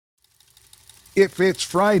if it's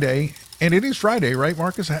Friday, and it is Friday, right,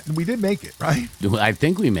 Marcus? We did make it, right? I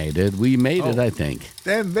think we made it. We made it, I think.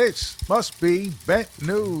 Then this must be Bet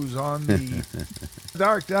News on the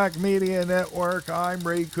Dark Doc Media Network. I'm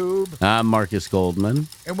Ray Koob. I'm Marcus Goldman.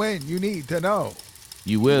 And when you need to know,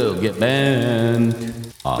 you will get bent.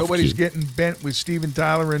 Nobody's getting bent with Steven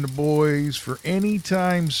Tyler and the boys for any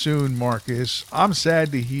time soon, Marcus. I'm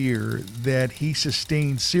sad to hear that he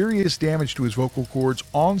sustained serious damage to his vocal cords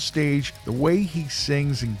on stage. The way he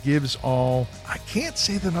sings and gives all, I can't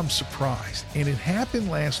say that I'm surprised. And it happened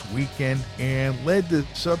last weekend and led to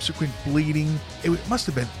subsequent bleeding. It must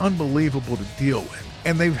have been unbelievable to deal with.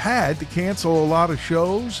 And they've had to cancel a lot of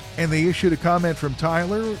shows, and they issued a comment from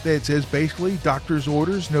Tyler that says basically doctor's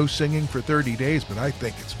orders, no singing for 30 days, but I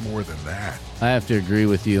think it's more than that. I have to agree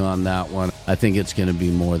with you on that one. I think it's going to be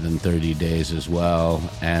more than 30 days as well,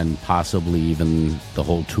 and possibly even the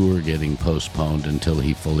whole tour getting postponed until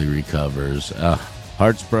he fully recovers.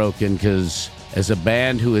 Heart's broken because as a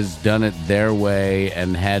band who has done it their way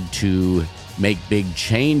and had to make big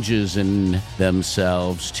changes in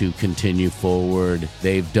themselves to continue forward,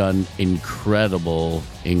 they've done incredible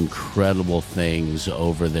things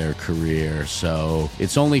over their career. So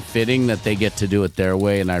it's only fitting that they get to do it their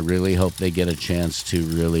way, and I really hope they get a chance to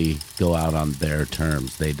really go out on their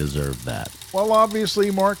terms. They deserve that. Well,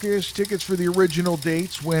 obviously, Marcus, tickets for the original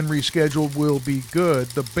dates when rescheduled will be good.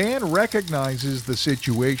 The band recognizes the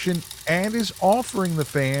situation and is offering the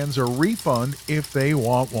fans a refund if they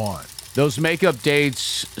want one. Those makeup dates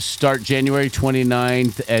start January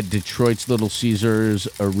 29th at Detroit's Little Caesars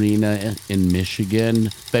Arena in Michigan,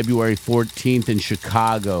 February 14th in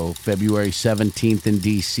Chicago, February 17th in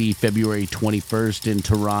D.C., February 21st in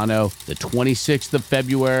Toronto, the 26th of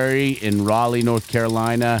February in Raleigh, North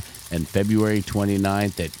Carolina, and February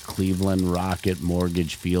 29th at Cleveland Rocket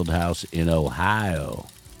Mortgage Fieldhouse in Ohio.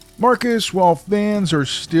 Marcus, while fans are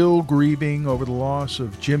still grieving over the loss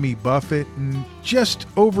of Jimmy Buffett, and just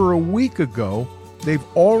over a week ago, they've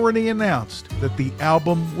already announced that the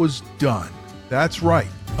album was done. That's right,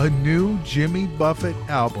 a new Jimmy Buffett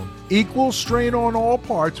album. Equal strain on all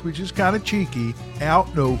parts, which is kind of cheeky,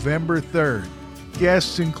 out November 3rd.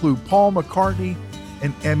 Guests include Paul McCartney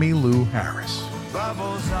and Emmylou Harris.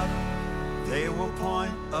 Bubbles up, they will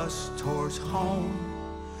point us towards home.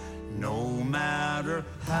 No matter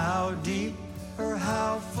how deep or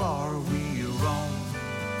how far we roam,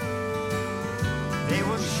 they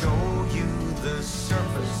will show you the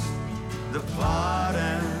surface, the plot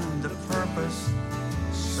and the purpose.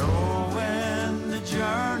 So when the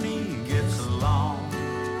journey gets long,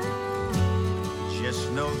 just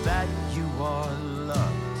know that you are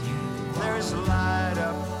loved. There's light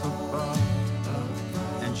up above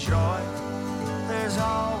and joy, there's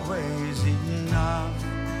always enough.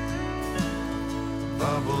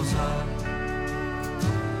 Bubbles up.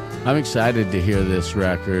 I'm excited to hear this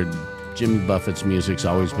record. Jimmy Buffett's music's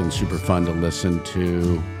always been super fun to listen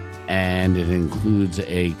to, and it includes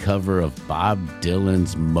a cover of Bob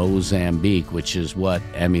Dylan's Mozambique, which is what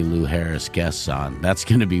Emmylou Harris guests on. That's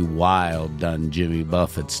going to be wild, done Jimmy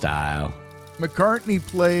Buffett style. McCartney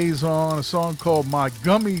plays on a song called My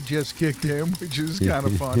Gummy Just Kicked In, which is kind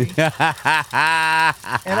of funny. And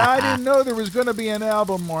I didn't know there was going to be an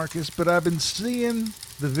album, Marcus, but I've been seeing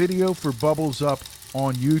the video for Bubbles Up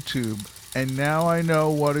on YouTube, and now I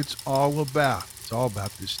know what it's all about. It's all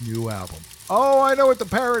about this new album. Oh, I know what the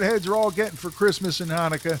parrot heads are all getting for Christmas and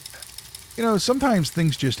Hanukkah. You know, sometimes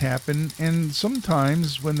things just happen, and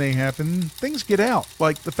sometimes when they happen, things get out.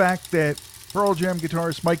 Like the fact that Pearl Jam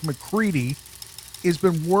guitarist Mike McCready has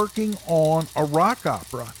been working on a rock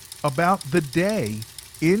opera about the day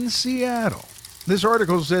in Seattle. This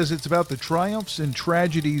article says it's about the triumphs and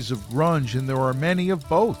tragedies of grunge, and there are many of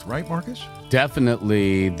both, right, Marcus?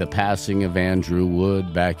 Definitely the passing of Andrew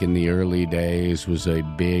Wood back in the early days was a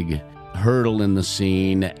big hurdle in the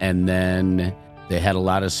scene, and then they had a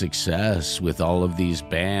lot of success with all of these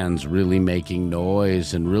bands really making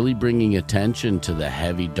noise and really bringing attention to the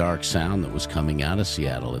heavy, dark sound that was coming out of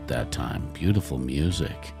Seattle at that time. Beautiful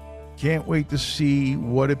music. Can't wait to see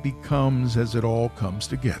what it becomes as it all comes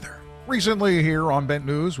together. Recently here on Bent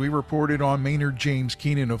News, we reported on Maynard James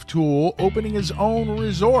Keenan of Tool opening his own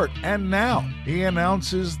resort, and now he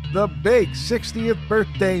announces the big 60th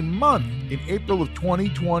birthday month in April of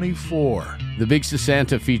 2024. The Big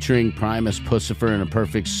Santa featuring Primus, Pussifer, and A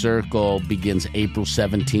Perfect Circle begins April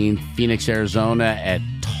 17th. Phoenix, Arizona at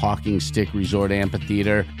Talking Stick Resort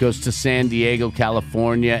Amphitheater. Goes to San Diego,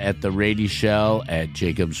 California at the Rady Shell at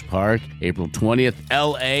Jacobs Park. April 20th,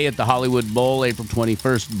 LA at the Hollywood Bowl. April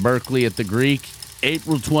 21st, Berkeley at the Greek.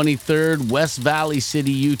 April 23rd, West Valley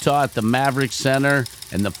City, Utah at the Maverick Center.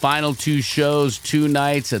 And the final 2 shows, 2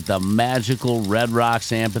 nights at the magical Red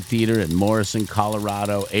Rocks Amphitheater in Morrison,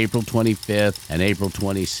 Colorado, April 25th and April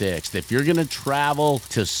 26th. If you're going to travel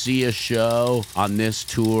to see a show on this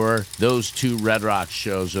tour, those 2 Red Rocks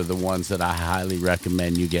shows are the ones that I highly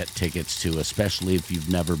recommend you get tickets to, especially if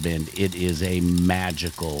you've never been. It is a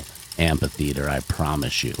magical amphitheater, I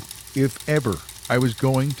promise you. If ever I was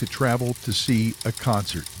going to travel to see a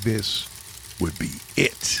concert, this would be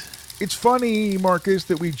it. It's funny, Marcus,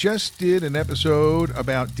 that we just did an episode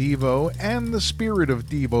about Devo and the spirit of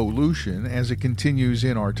devolution as it continues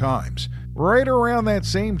in our times. Right around that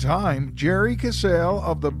same time, Jerry Cassell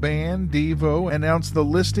of the band Devo announced the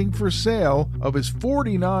listing for sale of his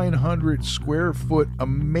 4,900 square foot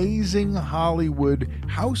amazing Hollywood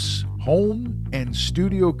house, home, and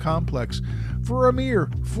studio complex for a mere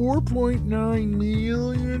 $4.9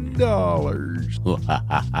 million.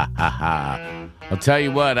 I'll tell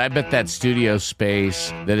you what, I bet that studio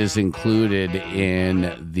space that is included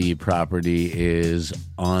in the property is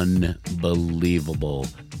unbelievable.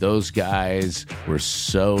 Those guys were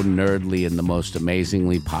so nerdly in the most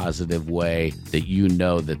amazingly positive way that you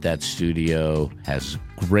know that studio has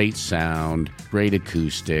great sound, great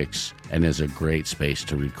acoustics, and is a great space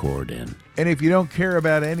to record in. And if you don't care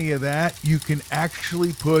about any of that, you can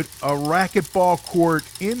actually put a racquetball court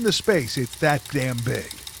in the space. It's that damn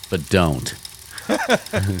big. But don't.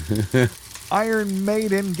 Iron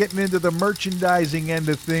Maiden getting into the merchandising end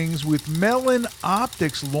of things with Melon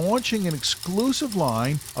Optics launching an exclusive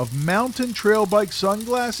line of mountain trail bike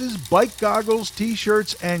sunglasses, bike goggles,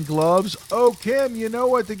 t-shirts, and gloves. Oh, Kim, you know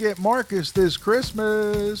what to get Marcus this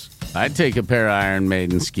Christmas. I'd take a pair of Iron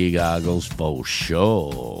Maiden ski goggles for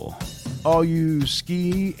sure. All you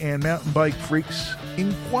ski and mountain bike freaks,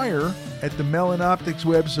 inquire at the Melon Optics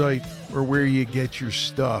website or where you get your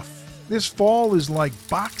stuff. This fall is like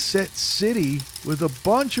Box Set City with a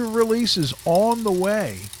bunch of releases on the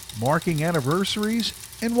way, marking anniversaries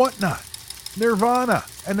and whatnot. Nirvana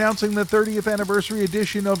announcing the 30th anniversary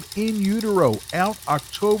edition of In Utero out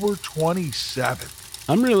October 27th.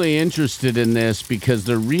 I'm really interested in this because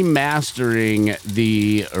they're remastering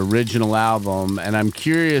the original album, and I'm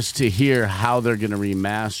curious to hear how they're going to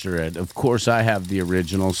remaster it. Of course, I have the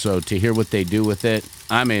original, so to hear what they do with it,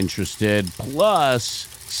 I'm interested. Plus,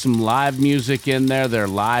 some live music in there. They're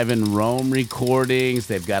live in Rome recordings.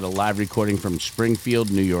 They've got a live recording from Springfield,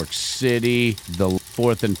 New York City. The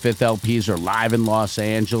 4th and 5th LPs are live in Los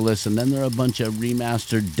Angeles. And then there are a bunch of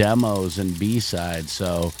remastered demos and B-sides.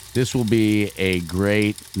 So this will be a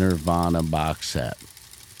great Nirvana box set.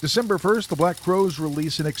 December 1st, the Black Crowes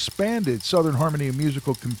release an expanded Southern Harmony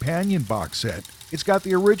Musical Companion box set. It's got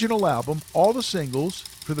the original album, all the singles.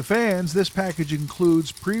 For the fans, this package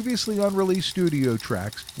includes previously unreleased studio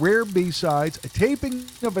tracks, rare B-sides, a taping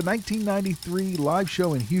of a 1993 live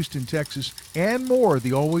show in Houston, Texas, and more,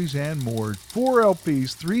 the always and more. 4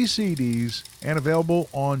 LPs, 3 CDs, and available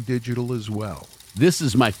on digital as well. This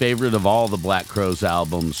is my favorite of all the Black Crowes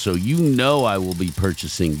albums, so you know I will be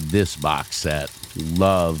purchasing this box set.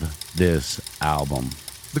 Love this album.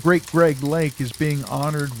 The great Greg Lake is being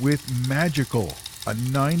honored with Magical, a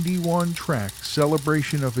 91-track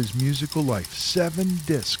celebration of his musical life, 7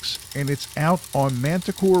 discs, and it's out on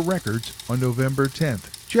Manticore Records on November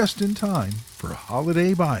 10th, just in time for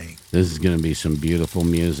holiday buying. This is going to be some beautiful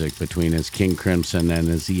music between his King Crimson and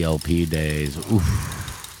his ELP days.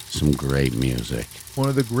 Oof, some great music. One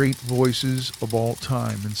of the great voices of all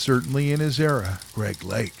time, and certainly in his era, Greg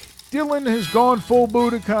Lake. Dylan has gone full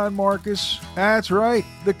Budokan, Marcus. That's right,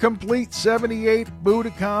 the complete 78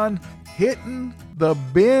 Budokan hitting the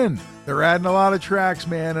bin. They're adding a lot of tracks,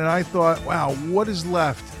 man, and I thought, wow, what is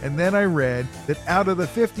left? And then I read that out of the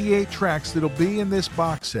 58 tracks that'll be in this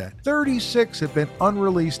box set, 36 have been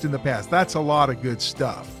unreleased in the past. That's a lot of good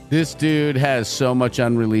stuff. This dude has so much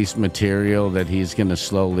unreleased material that he's going to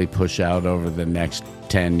slowly push out over the next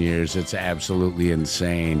 10 years. It's absolutely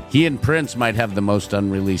insane. He and Prince might have the most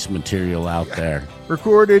unreleased material out there.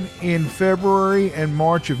 Recorded in February and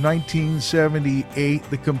March of 1978,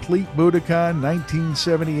 the complete Budokan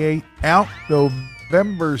 1978, out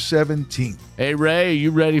November 17th. Hey, Ray,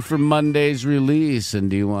 you ready for Monday's release? And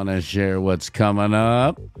do you want to share what's coming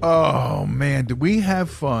up? Oh, man, did we have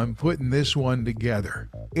fun putting this one together.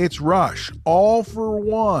 It's Rush, All for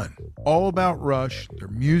One. All about Rush, their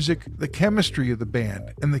music, the chemistry of the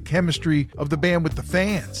band, and the chemistry of the band with the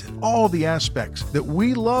fans, and all the aspects that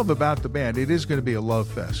we love about the band. It is going to be a love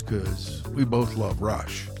fest because we both love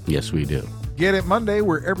Rush. Yes, we do. Get it Monday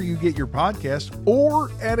wherever you get your podcast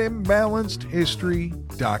or at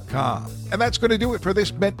imbalancedhistory.com. And that's going to do it for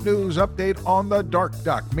this Mint News update on the Dark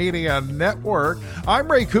Doc Media Network. I'm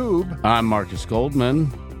Ray Koob. I'm Marcus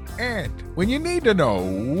Goldman. And when you need to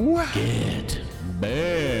know, get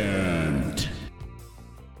bent.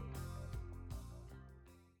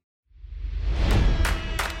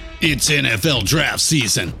 It's NFL draft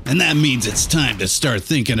season, and that means it's time to start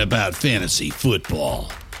thinking about fantasy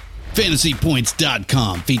football.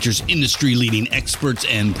 FantasyPoints.com features industry-leading experts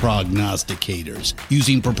and prognosticators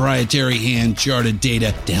using proprietary hand-charted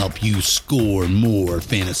data to help you score more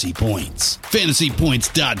fantasy points.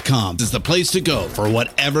 FantasyPoints.com is the place to go for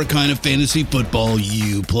whatever kind of fantasy football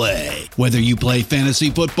you play. Whether you play fantasy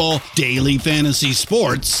football, daily fantasy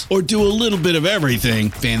sports, or do a little bit of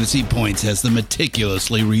everything, Fantasy Points has the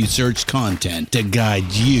meticulously researched content to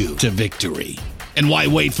guide you to victory. And why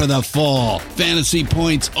wait for the fall? Fantasy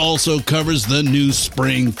Points also covers the new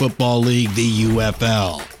spring football league, the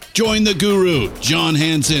UFL. Join the guru, John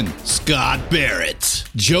Hansen, Scott Barrett,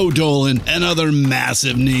 Joe Dolan, and other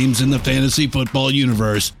massive names in the fantasy football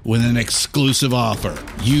universe with an exclusive offer.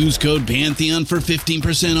 Use code Pantheon for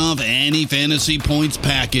 15% off any Fantasy Points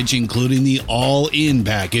package, including the all-in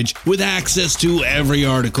package, with access to every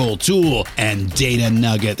article, tool, and data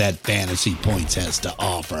nugget that Fantasy Points has to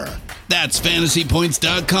offer. That's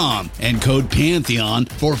FantasyPoints.com and code Pantheon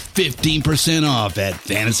for 15% off at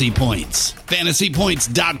Fantasy Points.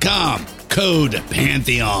 FantasyPoints.com, code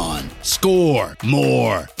Pantheon. Score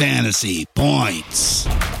more fantasy points.